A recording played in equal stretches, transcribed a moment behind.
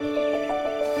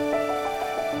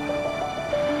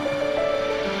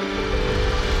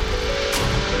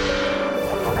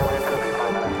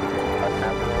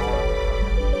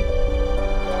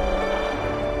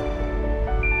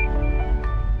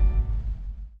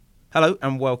Hello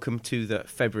and welcome to the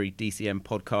February DCM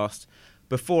podcast.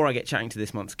 Before I get chatting to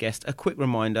this month's guest, a quick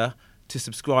reminder to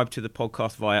subscribe to the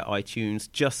podcast via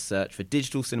iTunes. Just search for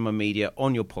Digital Cinema Media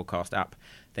on your podcast app,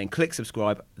 then click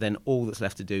subscribe, then all that's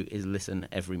left to do is listen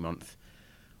every month.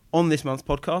 On this month's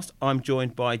podcast, I'm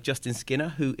joined by Justin Skinner,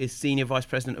 who is Senior Vice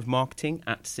President of Marketing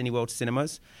at Cineworld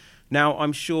Cinemas. Now,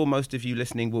 I'm sure most of you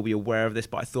listening will be aware of this,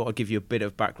 but I thought I'd give you a bit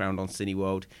of background on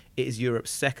Cineworld. It is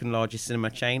Europe's second largest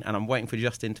cinema chain, and I'm waiting for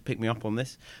Justin to pick me up on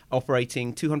this,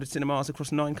 operating 200 cinemas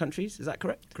across 9 countries. Is that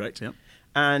correct? Correct, yeah.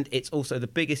 And it's also the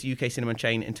biggest UK cinema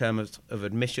chain in terms of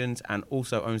admissions, and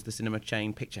also owns the cinema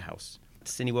chain Picture House.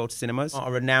 Cineworld Cinemas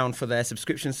are renowned for their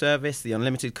subscription service, the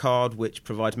Unlimited card, which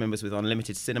provides members with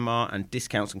unlimited cinema and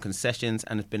discounts and concessions,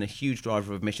 and has been a huge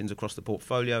driver of admissions across the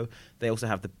portfolio. They also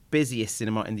have the busiest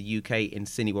cinema in the UK in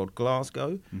Cineworld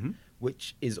Glasgow,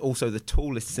 which is also the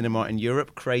tallest cinema in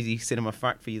Europe. Crazy cinema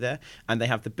fact for you there. And they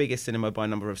have the biggest cinema by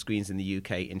number of screens in the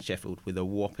UK in Sheffield, with a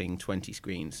whopping 20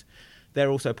 screens.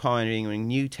 They're also pioneering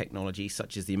new technology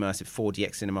such as the immersive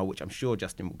 4DX cinema, which I'm sure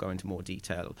Justin will go into more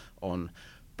detail on.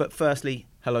 But firstly,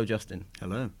 hello, Justin.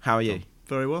 Hello. How are you?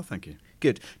 Very well, thank you.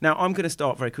 Good. Now, I'm going to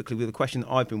start very quickly with a question that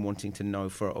I've been wanting to know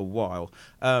for a while.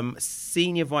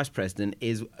 Senior Vice President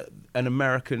is an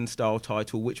American-style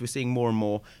title, which we're seeing more and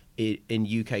more in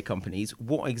UK companies.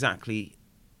 What exactly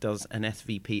does an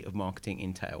SVP of Marketing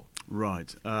entail?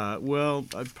 Right. Well,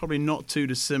 probably not too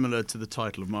dissimilar to the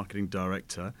title of Marketing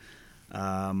Director.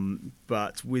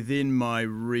 But within my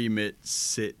remit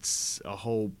sits a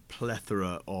whole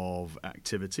plethora of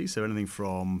activity. So anything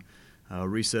from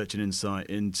research and insight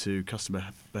into customer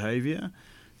behavior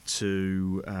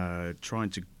to trying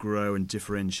to grow and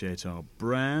differentiate our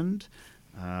brand,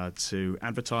 to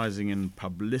advertising and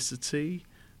publicity,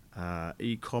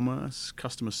 e-commerce,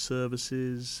 customer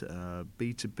services,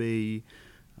 B2B.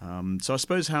 So I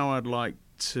suppose how I'd like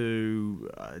to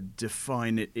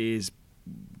define it is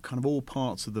kind of all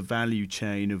parts of the value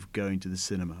chain of going to the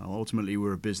cinema. Ultimately,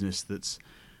 we're a business that's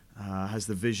has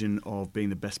the vision of being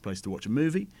the best place to watch a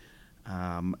movie,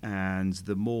 and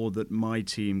the more that my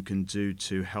team can do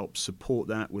to help support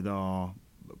that with our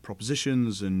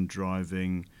propositions and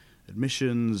driving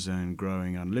admissions and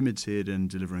growing Unlimited and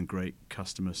delivering great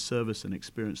customer service and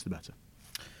experience, the better.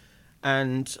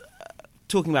 And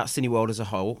talking about Cineworld as a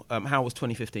whole, how was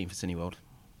 2015 for Cineworld?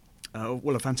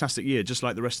 Well, a fantastic year, just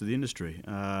like the rest of the industry.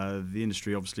 The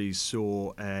industry obviously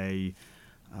saw a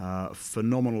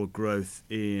phenomenal growth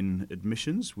in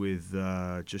admissions with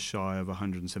just shy of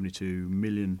 172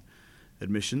 million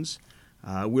admissions.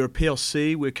 We're a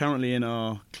PLC. We're currently in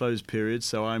our closed period,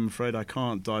 so I'm afraid I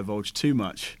can't divulge too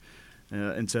much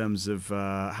in terms of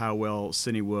how well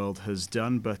Cineworld has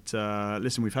done. But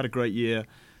listen, we've had a great year.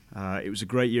 It was a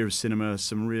great year of cinema,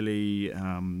 some really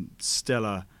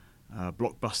stellar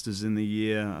blockbusters in the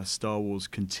year. Star Wars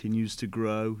continues to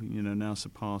grow, now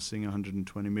surpassing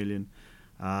 120 million.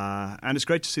 And it's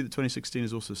great to see that 2016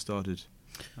 has also started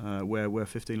where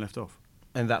 15 left off.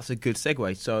 And that's a good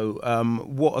segue. So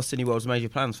what are Cineworld's major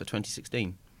plans for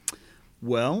 2016?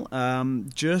 Well,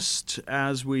 just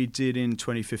as we did in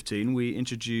 2015, we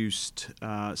introduced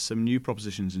some new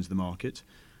propositions into the market.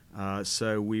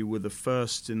 So we were the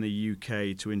first in the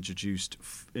UK to introduce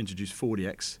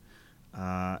 4DX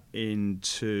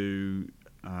into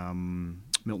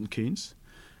Milton Keynes.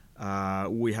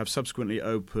 We have subsequently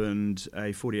opened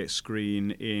a 4DX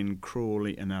screen in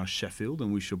Crawley and now Sheffield,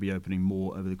 and we shall be opening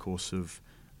more over the course of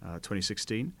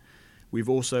 2016. We've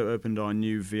also opened our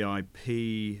new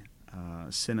VIP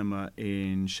cinema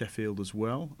in Sheffield as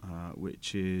well,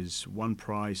 which is one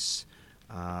price,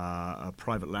 a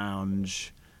private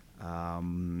lounge,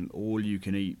 all you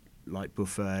can eat like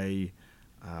buffet,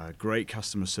 great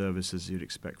customer service as you'd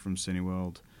expect from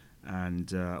Cineworld,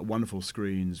 and wonderful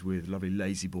screens with lovely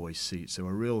lazy boy seats. So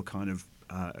a real kind of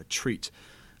a treat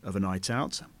of a night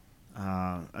out.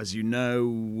 As you know,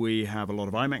 we have a lot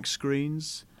of IMAX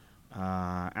screens,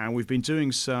 and we've been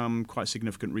doing some quite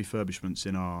significant refurbishments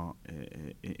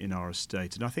in our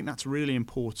estate. And I think that's really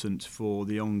important for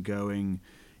the ongoing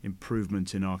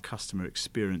improvement in our customer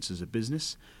experience as a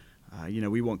business.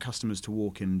 We want customers to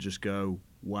walk in and just go,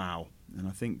 wow. And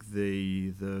I think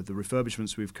the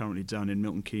refurbishments we've currently done in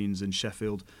Milton Keynes and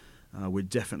Sheffield, we're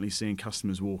definitely seeing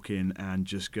customers walk in and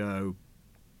just go,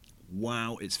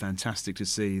 wow, it's fantastic to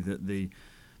see that the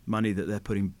money that they're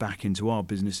putting back into our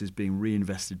business is being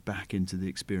reinvested back into the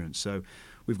experience. So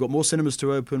we've got more cinemas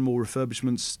to open, more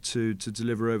refurbishments to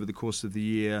deliver over the course of the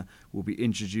year. We'll be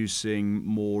introducing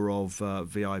more of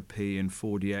VIP and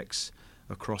 4DX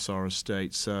across our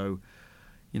estate. So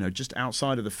just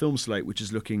outside of the film slate, which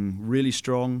is looking really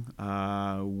strong,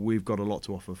 we've got a lot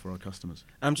to offer for our customers.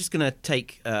 I'm just going to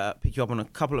pick you up on a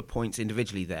couple of points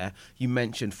individually there. You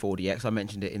mentioned 4DX. I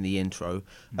mentioned it in the intro.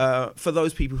 For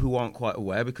those people who aren't quite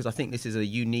aware, because I think this is a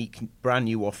unique, brand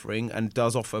new offering and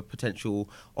does offer potential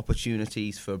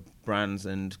opportunities for brands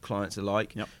and clients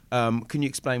alike. Yep. Can you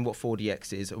explain what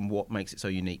 4DX is and what makes it so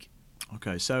unique?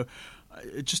 Okay, so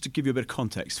just to give you a bit of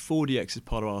context, 4DX is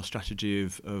part of our strategy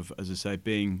of, as I say,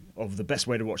 being of the best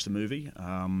way to watch the movie.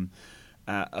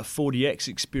 A 4DX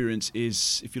experience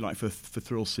is, if you like, for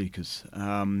thrill seekers.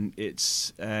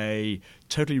 It's a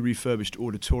totally refurbished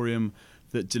auditorium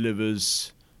that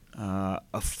delivers a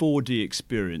 4D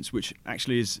experience, which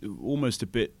actually is almost a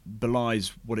bit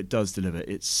belies what it does deliver.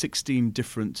 It's 16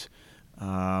 different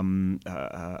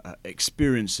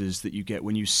experiences that you get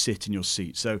when you sit in your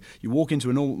seat. So you walk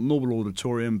into a normal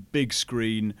auditorium, big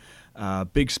screen,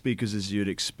 big speakers as you'd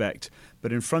expect,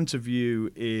 but in front of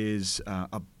you is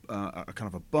a kind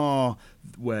of a bar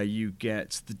where you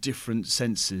get the different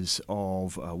senses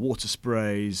of water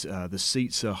sprays. The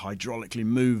seats are hydraulically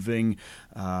moving.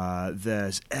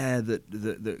 There's air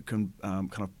that can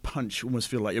kind of punch, almost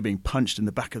feel like you're being punched in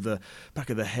the back of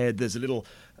the head. There's a little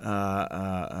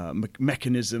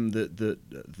mechanism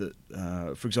that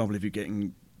for example,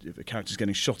 if a character's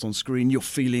getting shot on screen, you're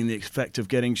feeling the effect of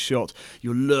getting shot.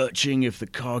 You're lurching if the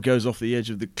car goes off the edge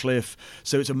of the cliff.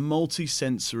 So it's a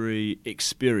multi-sensory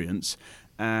experience,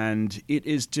 and it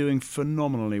is doing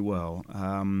phenomenally well.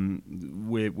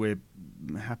 We're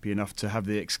happy enough to have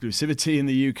the exclusivity in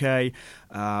the UK,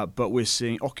 but we're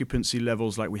seeing occupancy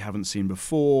levels like we haven't seen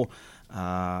before.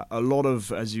 A lot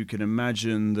of, as you can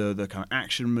imagine, the kind of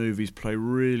action movies play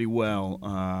really well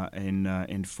in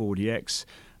 4DX.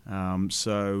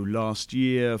 So last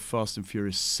year, Fast and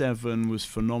Furious 7 was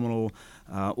phenomenal,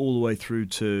 all the way through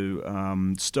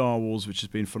to Star Wars, which has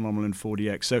been phenomenal in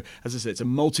 4DX. So, as I said, it's a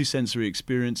multi-sensory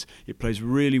experience. It plays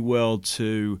really well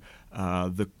to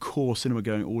the core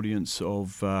cinema-going audience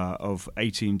of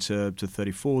 18 to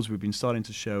 34s. We've been starting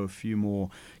to show a few more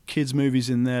kids' movies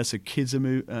in there, so kids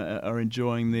are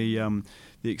enjoying the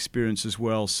experience as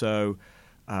well. So.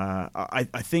 I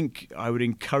think I would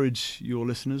encourage your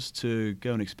listeners to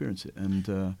go and experience it.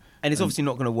 And it's obviously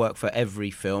not going to work for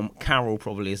every film. Carol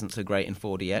probably isn't so great in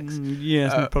 4DX.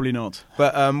 Yes, probably not.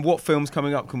 But what films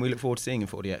coming up can we look forward to seeing in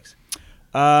 4DX?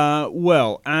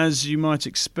 Well, as you might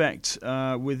expect,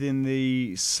 within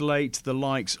the slate, the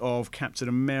likes of Captain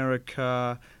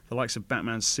America, the likes of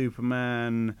Batman,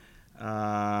 Superman.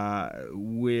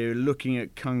 We're looking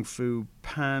at Kung Fu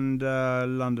Panda,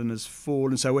 London Has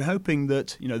Fallen. So we're hoping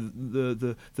that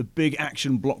the big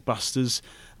action blockbusters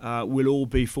will all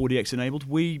be 4DX enabled.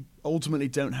 We ultimately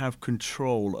don't have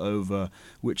control over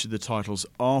which of the titles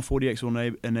are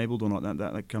 4DX enabled or not.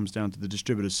 That comes down to the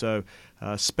distributors. So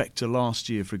Spectre last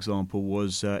year, for example,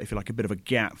 was, if you like, a bit of a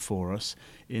gap for us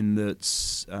in that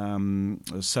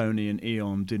Sony and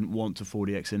Eon didn't want to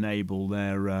 4DX enable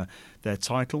their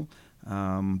title.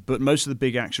 But most of the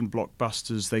big action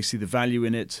blockbusters, they see the value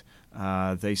in it.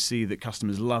 They see that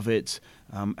customers love it,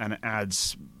 and it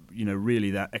adds,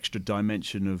 really that extra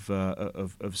dimension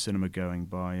of cinema going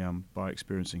by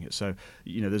experiencing it. So,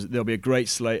 there'll be a great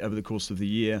slate over the course of the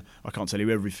year. I can't tell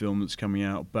you every film that's coming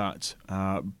out, but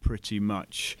pretty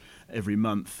much every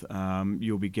month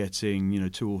you'll be getting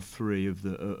 2 or 3 of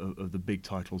the big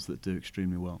titles that do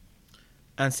extremely well.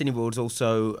 And Cineworld's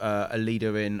also a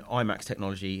leader in IMAX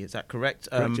technology, is that correct?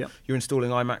 Correct, yeah. You're installing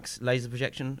IMAX laser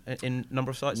projection in a number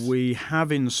of sites? We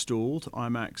have installed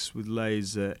IMAX with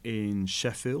laser in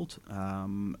Sheffield.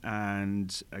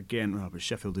 And again,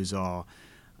 Sheffield is our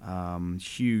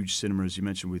huge cinema, as you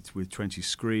mentioned, with 20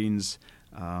 screens.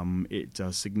 It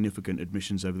does significant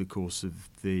admissions over the course of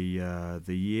the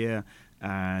year.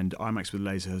 And IMAX with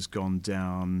laser has gone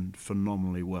down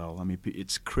phenomenally well. I mean,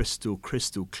 it's crystal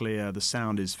clear. The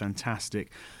sound is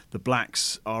fantastic. The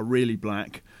blacks are really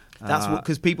black. That's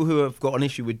because people who have got an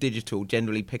issue with digital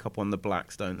generally pick up on the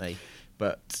blacks, don't they?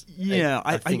 But yeah,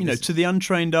 I think to the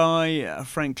untrained eye,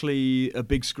 frankly, a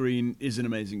big screen is an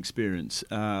amazing experience.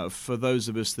 For those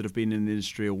of us that have been in the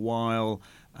industry a while,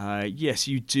 yes,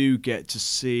 you do get to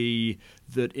see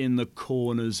that in the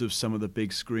corners of some of the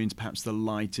big screens, perhaps the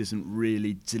light isn't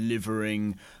really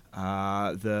delivering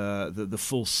the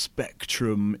full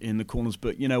spectrum in the corners.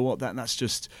 But you know what? That's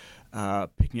just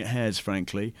picking at hairs,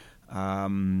 frankly.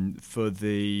 For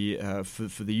the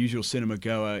usual cinema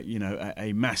goer,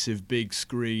 a massive big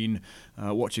screen,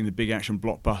 watching the big action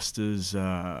blockbusters,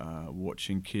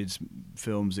 watching kids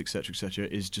films, etc.,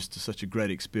 is just such a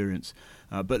great experience.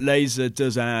 But laser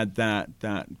does add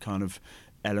that kind of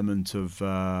element of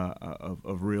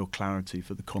real clarity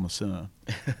for the connoisseur.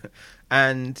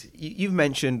 And you've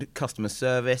mentioned customer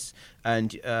service,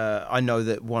 and I know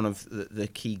that one of the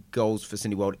key goals for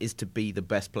Cineworld is to be the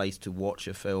best place to watch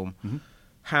a film. Mm-hmm.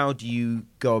 How do you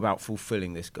go about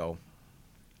fulfilling this goal?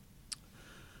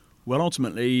 Well,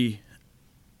 ultimately,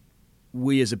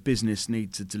 we as a business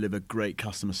need to deliver great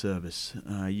customer service.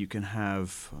 You can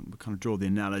have, kind of draw the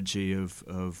analogy of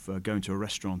going to a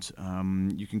restaurant.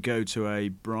 You can go to a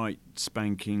bright,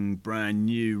 spanking, brand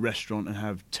new restaurant and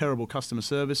have terrible customer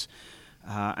service,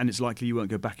 and it's likely you won't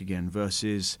go back again,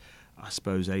 versus, I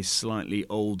suppose, a slightly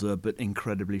older but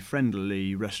incredibly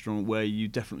friendly restaurant where you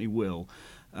definitely will.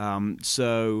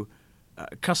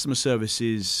 Customer service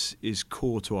is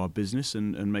core to our business,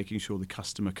 and making sure the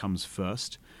customer comes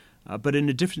first. But in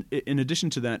addition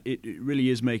to that, it really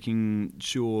is making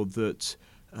sure that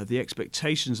the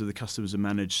expectations of the customers are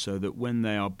managed, so that when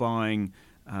they are buying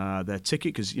their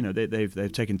ticket, because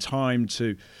they've taken time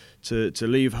to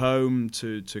leave home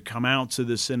to come out to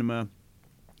the cinema,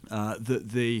 that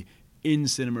the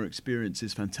in-cinema experience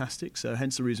is fantastic. So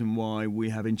hence the reason why we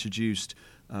have introduced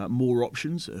more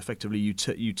options. Effectively, you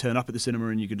turn up at the cinema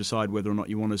and you can decide whether or not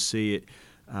you want to see it.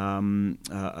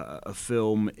 A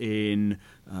film in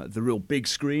the real big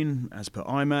screen as per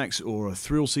IMAX, or a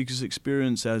thrill seekers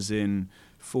experience as in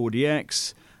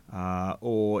 4DX,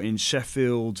 or in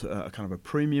Sheffield, a kind of a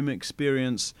premium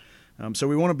experience. So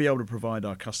we want to be able to provide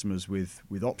our customers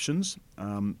with options,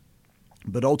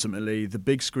 but ultimately the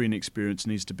big screen experience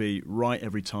needs to be right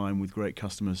every time with great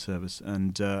customer service,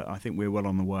 and I think we're well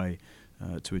on the way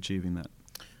to achieving that.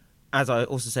 As I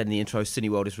also said in the intro,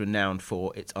 Cineworld is renowned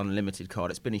for its unlimited card.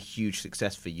 It's been a huge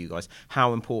success for you guys.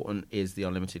 How important is the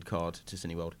unlimited card to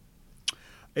Cineworld?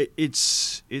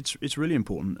 It's really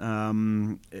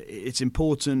important. It's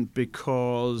important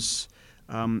because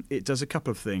it does a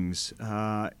couple of things.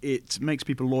 It makes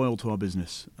people loyal to our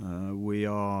business. We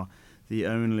are the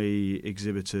only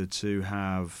exhibitor to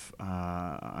have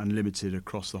unlimited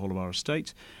across the whole of our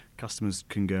estate. Customers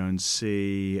can go and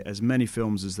see as many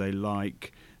films as they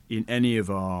like in any of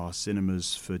our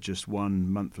cinemas for just one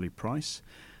monthly price.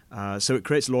 So it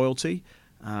creates loyalty.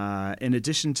 In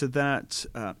addition to that,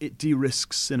 it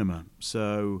de-risks cinema.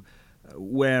 So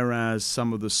whereas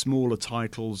some of the smaller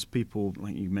titles, people,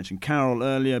 like you mentioned Carol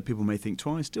earlier, people may think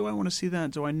twice, do I want to see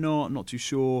that? Do I not? I'm not too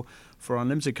sure. For our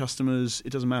unlimited customers, it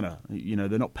doesn't matter.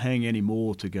 They're not paying any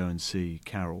more to go and see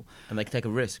Carol. And they can take a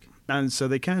risk. And so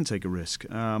they can take a risk.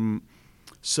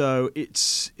 So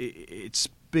it's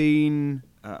been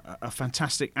a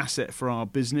fantastic asset for our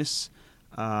business.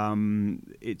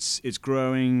 It's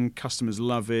growing. Customers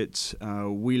love it.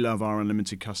 We love our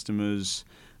unlimited customers.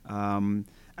 And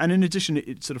in addition,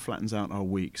 it sort of flattens out our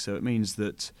week. So it means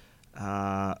that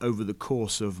over the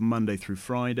course of Monday through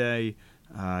Friday,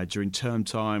 during term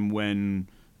time, when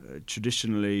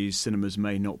traditionally cinemas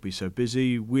may not be so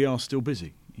busy, we are still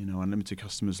busy. Unlimited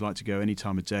customers like to go any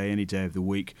time of day, any day of the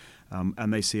week,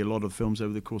 and they see a lot of films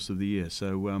over the course of the year.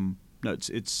 So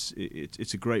it's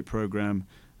a great program,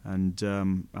 and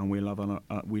we love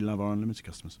our unlimited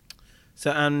customers.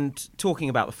 So, and talking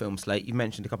about the film slate, you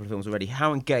mentioned a couple of films already.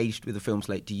 How engaged with the film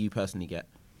slate do you personally get?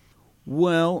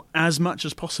 Well, as much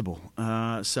as possible.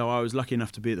 So I was lucky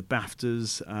enough to be at the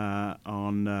BAFTAs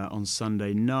on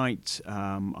Sunday night.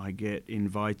 I get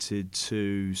invited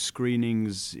to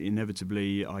screenings.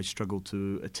 Inevitably, I struggle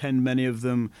to attend many of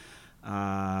them.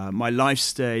 My life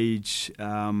stage,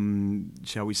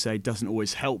 shall we say, doesn't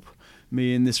always help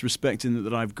me in this respect, in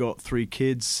that I've got 3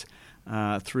 kids.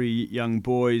 3 young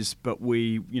boys, but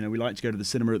we like to go to the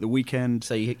cinema at the weekend.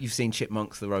 So you've seen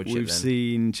Chipmunks the Road Trip. We've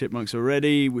seen Chipmunks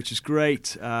already, which is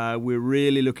great. We're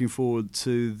really looking forward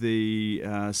to the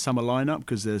summer lineup,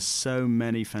 because there's so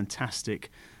many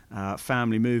fantastic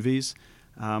family movies,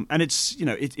 and it's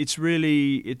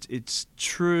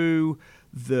true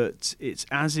that it's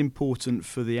as important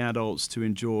for the adults to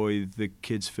enjoy the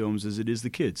kids' films as it is the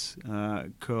kids,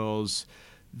 because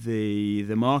the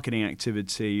marketing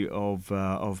activity of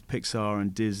Pixar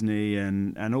and Disney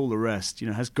and all the rest,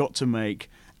 has got to make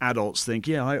adults think,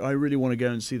 I really want to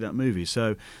go and see that movie.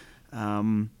 So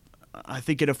I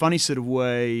think in a funny sort of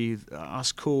way,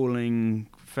 us calling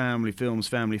family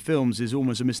films is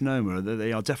almost a misnomer.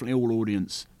 They are definitely all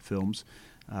audience films,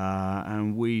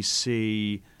 and we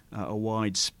see a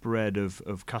wide spread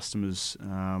of customers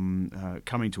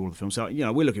coming to all the films. So,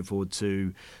 we're looking forward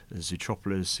to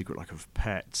Zootropolis, Secret Life of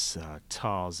Pets,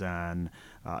 Tarzan,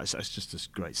 It's just a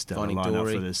great stellar Finding lineup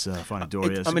Dory. for this. Finding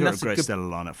Dory. It's a great stellar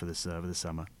lineup for this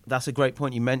summer. That's a great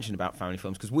point you mentioned about family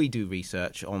films, because we do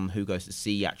research on who goes to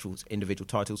see actual individual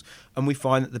titles, and we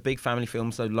find that the big family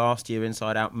films, so last year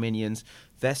Inside Out, Minions,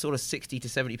 they're sort of 60 to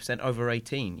 70% over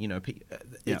 18. You know,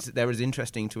 they're as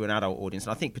interesting to an adult audience,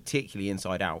 and I think particularly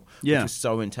Inside Out, which is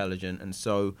so intelligent and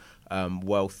so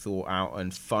well thought out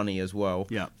and funny as well.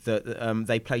 Yeah. That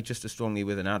they play just as strongly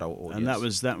with an adult audience. And that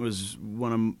was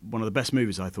one of the best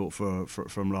movies I thought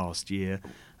from last year.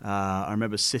 I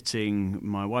remember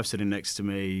my wife sitting next to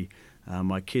me,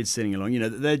 my kids sitting along. You know,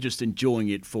 they're just enjoying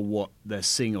it for what they're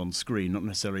seeing on screen, not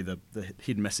necessarily the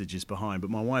hidden messages behind. But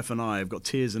my wife and I have got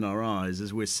tears in our eyes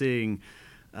as we're seeing,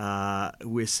 I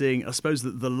suppose,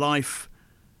 the life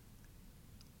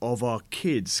of our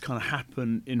kids kind of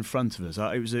happen in front of us.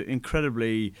 It was an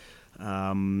incredibly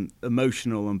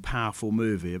emotional and powerful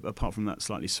movie, apart from that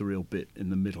slightly surreal bit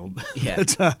in the middle. Yeah.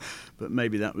 but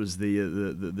maybe that was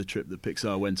the trip that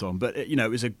Pixar went on. But it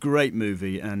was a great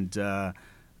movie, and as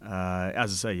I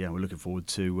say, we're looking forward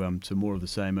to more of the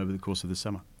same over the course of the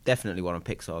summer. Definitely one of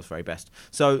Pixar's very best.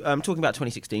 So, talking about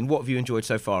 2016, what have you enjoyed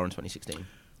so far in 2016?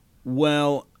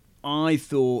 Well, I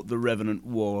thought The Revenant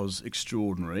was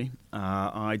extraordinary.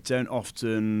 I don't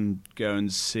often go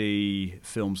and see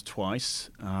films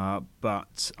twice,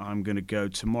 but I'm going to go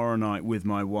tomorrow night with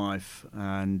my wife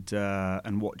and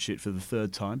watch it for the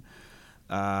third time.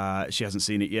 She hasn't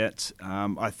seen it yet.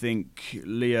 I think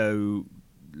Leonardo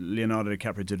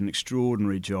DiCaprio did an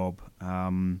extraordinary job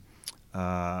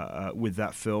with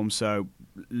that film, so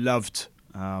loved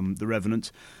The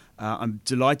Revenant. I'm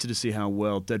delighted to see how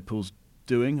well Deadpool's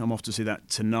doing. I'm off to see that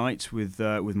tonight with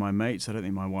my mates. I don't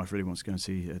think my wife really wants to go and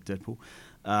see Deadpool,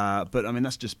 but I mean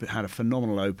that's just had a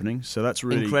phenomenal opening. So that's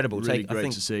really incredible. Really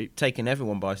great to see. Taking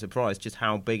everyone by surprise, just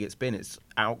how big it's been. It's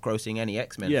outgrossing any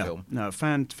X-Men film. No,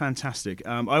 fantastic.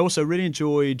 I also really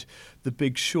enjoyed The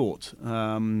Big Short.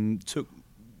 Took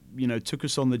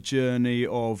us on the journey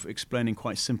of explaining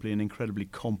quite simply an incredibly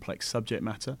complex subject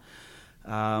matter.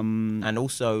 And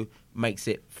also makes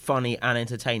it funny and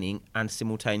entertaining and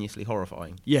simultaneously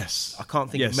horrifying. Yes. I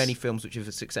can't think of many films which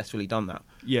have successfully done that.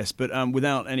 Yes, but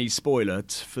without any spoiler,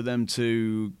 for them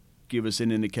to give us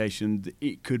an indication that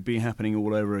it could be happening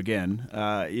all over again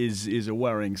is a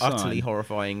worrying sign. Utterly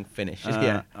horrifying finish.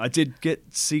 Yeah. I did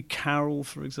get to see Carol,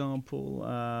 for example.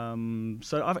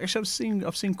 So I've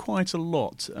seen quite a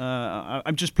lot.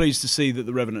 I'm just pleased to see that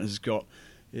The Revenant has got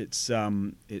its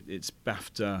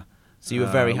BAFTA. So you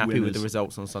were very happy winners. with the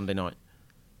results on Sunday night?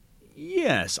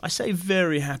 Yes, I say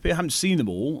very happy. I haven't seen them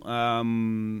all,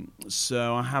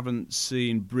 so I haven't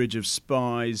seen Bridge of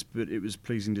Spies, but it was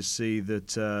pleasing to see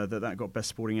that got Best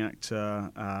Supporting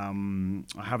Actor.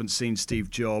 I haven't seen Steve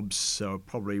Jobs, so I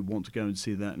probably want to go and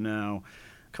see that now.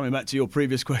 Coming back to your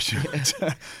previous question,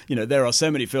 there are so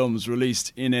many films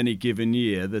released in any given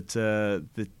year that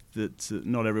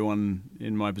not everyone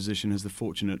in my position has the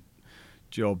fortunate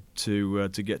job to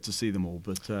get to see them all,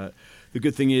 but the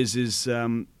good thing is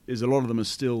a lot of them are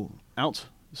still out.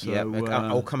 So,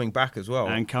 all coming back as well,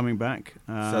 and coming back.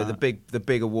 So the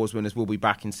big awards winners will be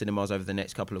back in cinemas over the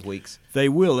next couple of weeks. They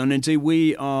will, and indeed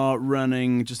we are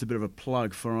running, just a bit of a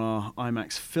plug for our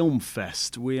IMAX Film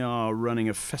Fest. We are running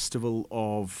a festival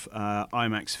of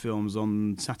IMAX films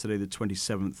on Saturday, the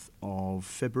 27th of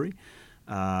February.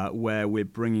 Where we're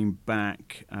bringing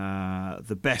back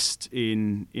the best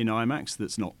in IMAX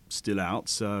that's not still out.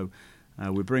 So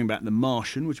we're bringing back The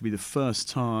Martian, which will be the first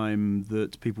time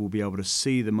that people will be able to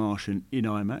see The Martian in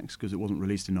IMAX, because it wasn't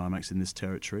released in IMAX in this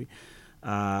territory.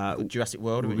 Jurassic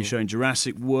World. We'll be showing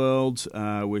Jurassic World.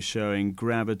 We're showing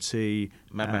Gravity,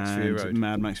 Mad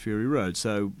Max Fury Road.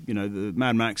 So the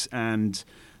Mad Max and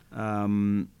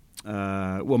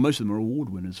most of them are award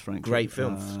winners, frankly. Great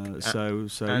films.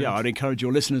 I'd encourage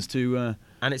your listeners to.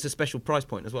 And it's a special price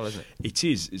point as well, isn't it? It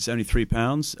is. It's only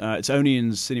 £3. It's only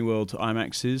in Cineworld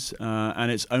IMAXs,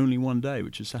 and it's only one day,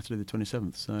 which is Saturday the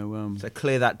 27th. So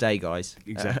clear that day, guys.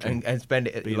 Exactly. And spend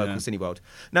it at the local Cineworld.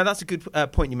 Now, that's a good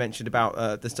point you mentioned about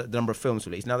the number of films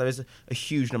released. Now, there is a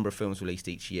huge number of films released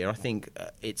each year. I think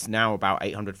it's now about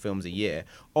 800 films a year.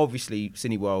 Obviously,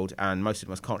 Cineworld and most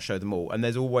of us can't show them all. And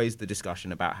there's always the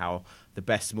discussion about how the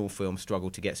best small films struggle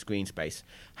to get screen space.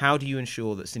 How do you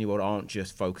ensure that Cineworld aren't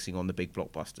just focusing on the big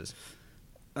blockbusters?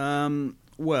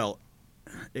 Well,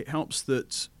 it helps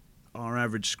that our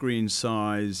average screen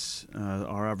size,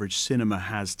 our average cinema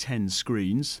has 10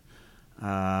 screens.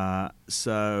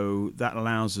 So that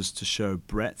allows us to show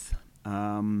breadth.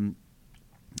 In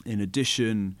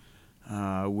addition,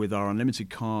 with our unlimited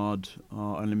card,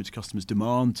 our unlimited customers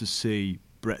demand to see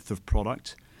breadth of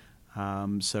product.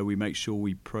 So we make sure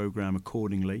we program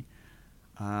accordingly.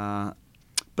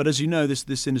 But as you know,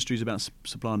 this industry is about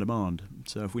supply and demand.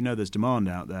 So if we know there's demand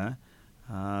out there,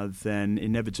 then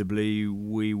inevitably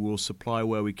we will supply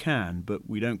where we can. But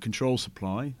we don't control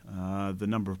supply. The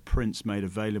number of prints made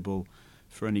available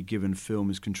for any given film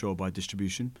is controlled by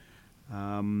distribution.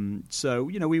 So,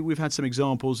 we've had some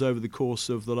examples over the course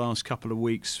of the last couple of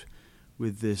weeks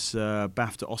with this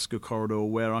BAFTA Oscar corridor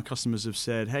where our customers have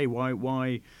said, hey, why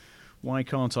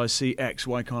can't I see X?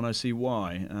 Why can't I see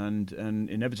Y? And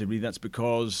inevitably that's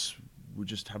because we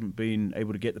just haven't been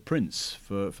able to get the prints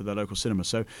for their local cinema.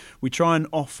 So we try and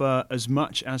offer as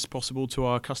much as possible to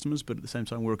our customers, but at the same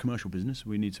time we're a commercial business.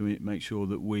 We need to make sure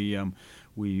that we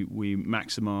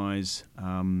maximise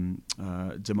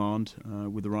demand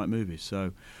with the right movies.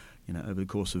 So, over the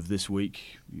course of this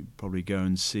week, you probably go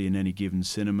and see in any given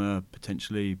cinema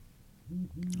potentially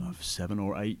 7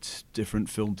 or 8 different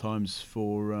film times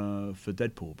for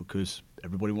Deadpool, because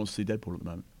everybody wants to see Deadpool at the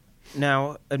moment.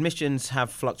 Now, admissions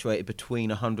have fluctuated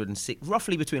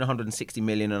roughly between 160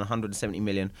 million and 170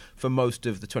 million for most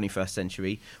of the 21st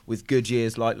century, with good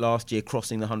years like last year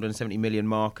crossing the 170 million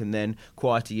mark, and then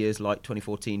quieter years like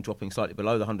 2014 dropping slightly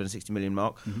below the 160 million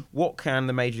mark. Mm-hmm. What can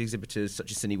the major exhibitors such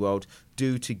as Cineworld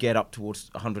do to get up towards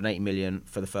 180 million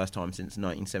for the first time since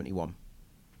 1971?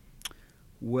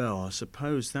 Well, I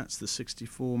suppose that's the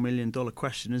 $64 million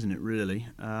question, isn't it, really?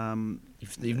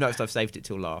 You've noticed I've saved it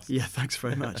till last. Yeah, thanks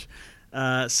very much.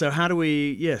 So how do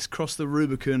we, cross the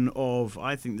Rubicon of,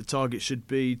 I think the target should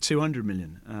be 200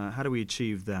 million. How do we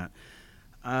achieve that?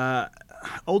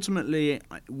 Ultimately,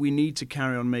 we need to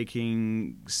carry on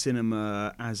making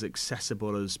cinema as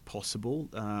accessible as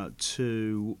possible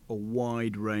to a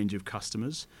wide range of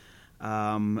customers.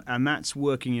 And that's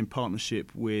working in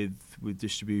partnership with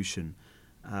distribution.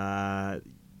 If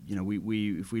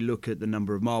we look at the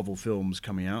number of Marvel films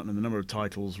coming out and the number of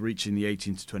titles reaching the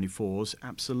 18 to 24s,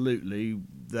 absolutely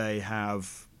they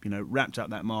have wrapped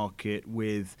up that market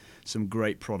with some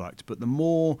great product. But the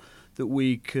more that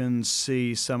we can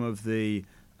see some of the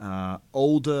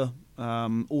older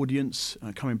audience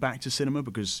coming back to cinema,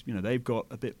 because they've got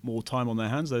a bit more time on their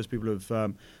hands, those people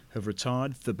have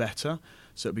retired, the better.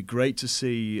 So it'd be great to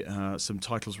see some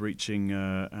titles reaching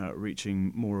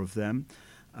more of them.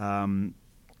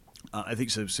 I think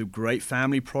some great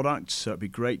family products. So it'd be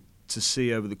great to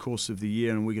see over the course of the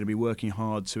year, and we're going to be working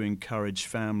hard to encourage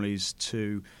families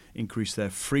to increase their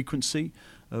frequency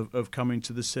of coming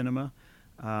to the cinema.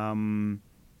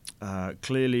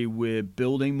 Clearly, we're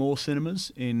building more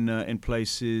cinemas in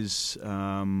places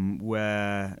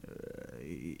where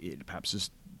it perhaps is,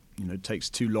 takes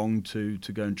too long to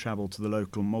go and travel to the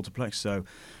local multiplex. So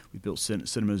we built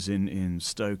cinemas in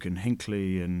Stoke and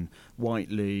Hinckley and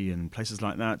Whiteley and places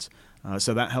like that.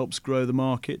 So that helps grow the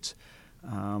market.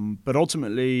 But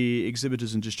ultimately,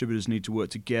 exhibitors and distributors need to work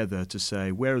together to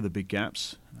say, where are the big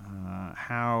gaps?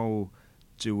 How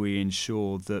do we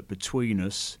ensure that between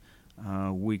us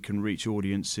we can reach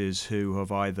audiences who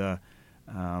have either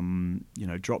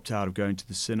dropped out of going to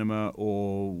the cinema,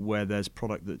 or where there's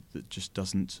product that just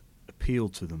doesn't appeal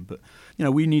to them. But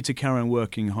we need to carry on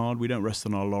working hard. We don't rest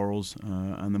on our laurels,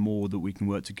 and the more that we can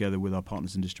work together with our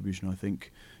partners in distribution, I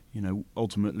think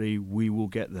ultimately we will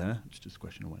get there. It's just a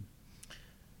question of when.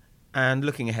 And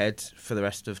looking ahead for the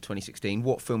rest of 2016,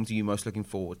 what films are you most looking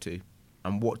forward to,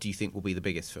 and what do you think will be the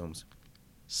biggest films?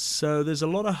 So there's a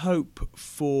lot of hope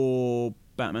for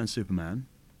Batman Superman,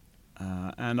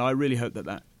 and I really hope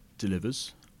that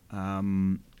delivers.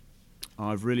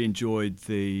 I've really enjoyed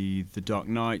the Dark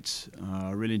Knight.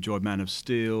 I really enjoyed Man of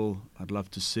Steel. I'd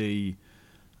love to see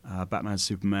Batman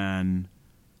Superman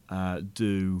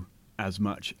do as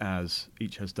much as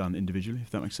each has done individually, if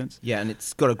that makes sense. Yeah, and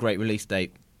it's got a great release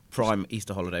date, prime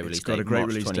Easter holiday release date. It's got a great March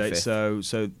release 25th. date.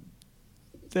 So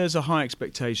there's a high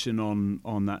expectation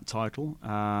on that title.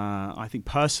 I think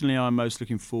personally I'm most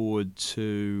looking forward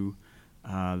to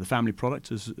the family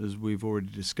product, as we've already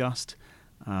discussed,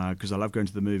 because I love going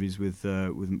to the movies with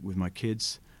my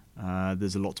kids.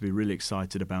 There's a lot to be really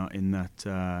excited about in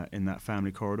that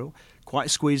family corridor. Quite a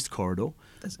squeezed corridor.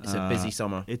 It's a busy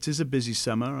summer. It is a busy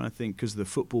summer, I think, because of the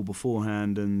football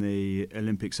beforehand and the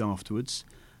Olympics afterwards.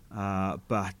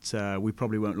 But we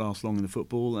probably won't last long in the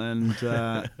football, and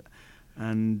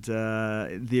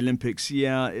the Olympics,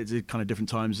 it's a kind of different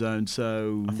time zone,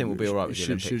 so I think we'll be all right with the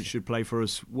Olympics. Should play for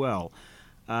us well.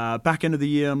 Back end of the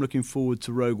year, I'm looking forward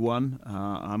to Rogue One.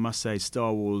 I must say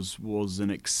Star Wars was an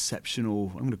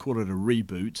exceptional, I'm going to call it a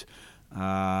reboot.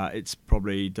 It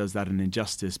probably does that an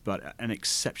injustice, but an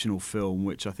exceptional film,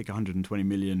 which I think 120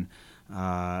 million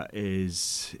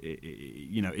is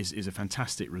a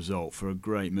fantastic result for a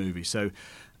great movie. So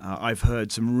I've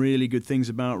heard some really good things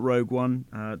about Rogue One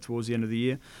towards the end of the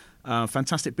year.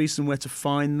 Fantastic Beasts and Where to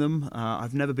Find Them.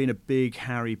 I've never been a big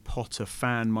Harry Potter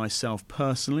fan myself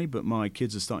personally, but my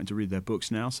kids are starting to read their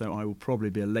books now, so I will probably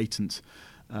be a latent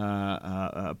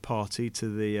party to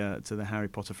the Harry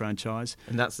Potter franchise.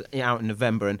 And that's out in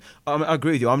November. And I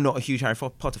agree with you, I'm not a huge Harry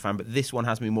Potter fan, but this one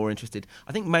has me more interested.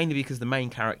 I think mainly because the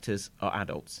main characters are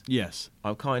adults. Yes.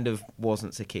 I kind of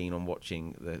wasn't so keen on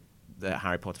watching the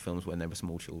Harry Potter films when they were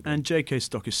small children. And J.K.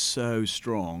 stock is so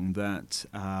strong that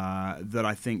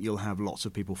I think you'll have lots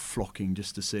of people flocking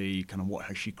just to see kind of what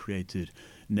has she created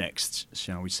next,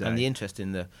 shall we say. And the interest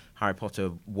in the Harry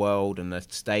Potter world and the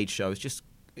stage shows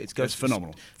it's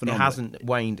phenomenal. It hasn't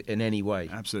waned in any way.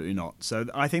 Absolutely not. So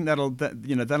I think that'll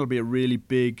be a really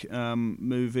big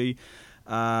movie.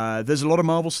 There's a lot of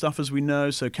Marvel stuff, as we know.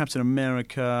 So Captain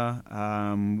America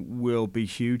will be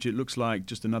huge. It looks like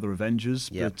just another Avengers,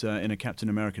 but in a Captain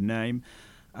America name.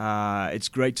 It's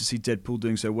great to see Deadpool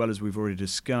doing so well, as we've already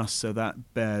discussed. So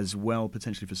that bears well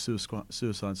potentially for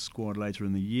Suicide Squad later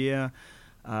in the year.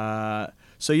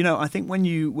 So I think when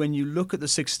you look at the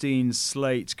 16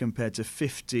 slate compared to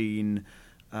 15.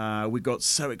 We got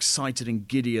so excited and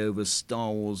giddy over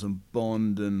Star Wars and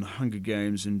Bond and Hunger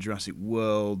Games and Jurassic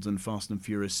World and Fast and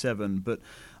Furious 7, but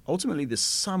ultimately the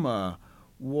summer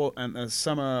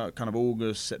kind of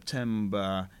August,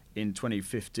 September in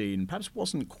 2015 perhaps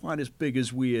wasn't quite as big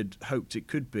as we had hoped it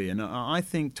could be, and I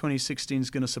think 2016 is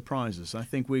going to surprise us. I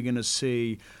think we're going to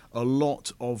see a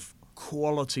lot of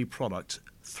quality product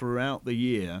throughout the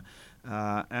year.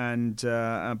 And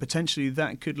potentially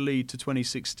that could lead to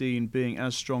 2016 being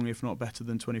as strong, if not better,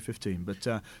 than 2015.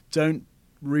 But don't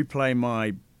replay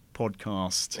my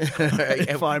podcast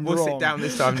if I'm wrong. We'll sit down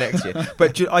this time next year.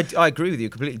 But I agree with you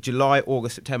completely. July,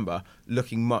 August, September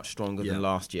looking much stronger than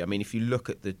last year. I mean, if you look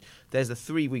at there's a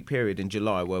 3-week period in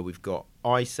July where we've got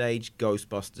Ice Age,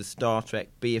 Ghostbusters, Star Trek,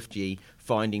 BFG,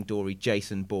 Finding Dory,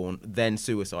 Jason Bourne, then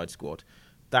Suicide Squad.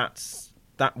 That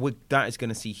is going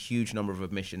to see huge number of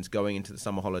admissions going into the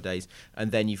summer holidays,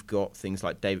 and then you've got things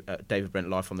like David Brent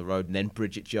Life on the Road, and then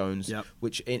Bridget Jones,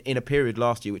 which in a period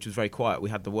last year which was very quiet. We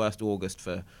had the worst August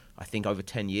for I think over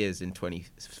 10 years in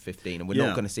 2015, and we're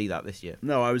not going to see that this year.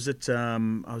 No, I was at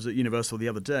Universal the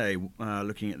other day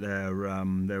looking at they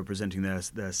were presenting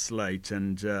their slate,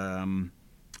 and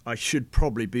I should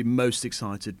probably be most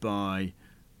excited by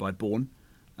Bourne.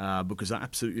 Because I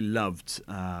absolutely loved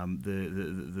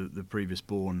the previous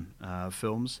Bourne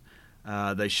films.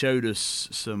 They showed us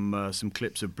some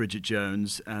clips of Bridget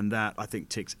Jones, and that I think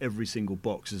ticks every single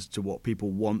box as to what people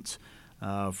want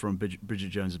from Bridget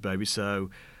Jones' Baby.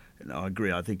 So, I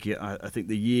agree. I think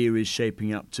the year is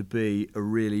shaping up to be a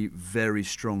really very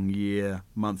strong year,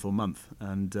 month on month,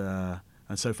 and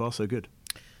so far so good.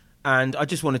 And I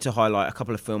just wanted to highlight a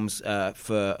couple of films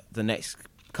for the next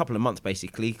couple of months,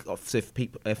 basically. So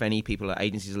if any people at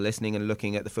agencies are listening and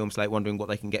looking at the film slate, wondering what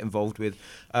they can get involved with,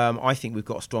 I think we've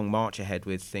got a strong march ahead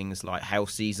with things like Hail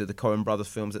Caesar, the Coen Brothers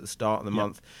films at the start of the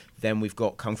month. Then we've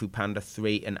got Kung Fu Panda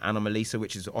 3 and Anomalisa,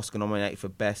 which is Oscar nominated for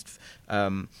Best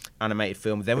Animated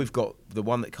Film. Then we've got the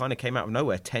one that kind of came out of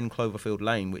nowhere, 10 Cloverfield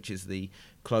Lane, which is the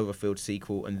Cloverfield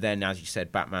sequel. And then, as you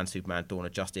said, Batman, Superman, Dawn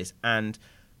of Justice, and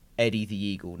Eddie the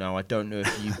Eagle. Now, I don't know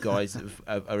if you guys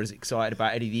are as excited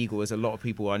about Eddie the Eagle as a lot of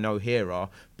people I know here are,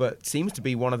 but seems to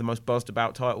be one of the most buzzed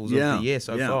about titles of the year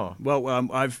so far. Well,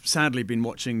 I've sadly been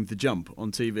watching The Jump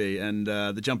on TV, and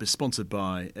The Jump is sponsored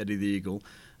by Eddie the Eagle,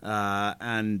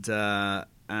 and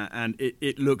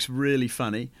it looks really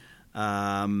funny.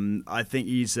 I think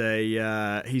he's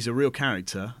a real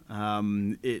character.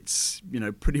 It's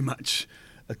pretty much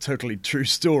a totally true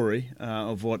story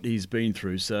of what he's been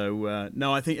through. So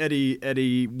no, I think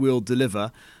Eddie will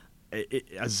deliver.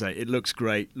 As I say, it looks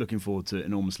great. Looking forward to it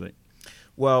enormously.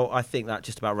 Well, I think that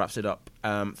just about wraps it up.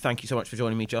 Thank you so much for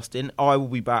joining me, Justin. I will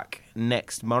be back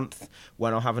next month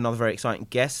when I'll have another very exciting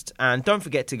guest. And don't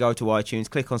forget to go to iTunes,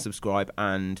 click on subscribe,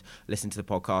 and listen to the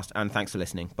podcast. And thanks for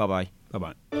listening. Bye-bye.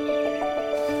 Bye-bye.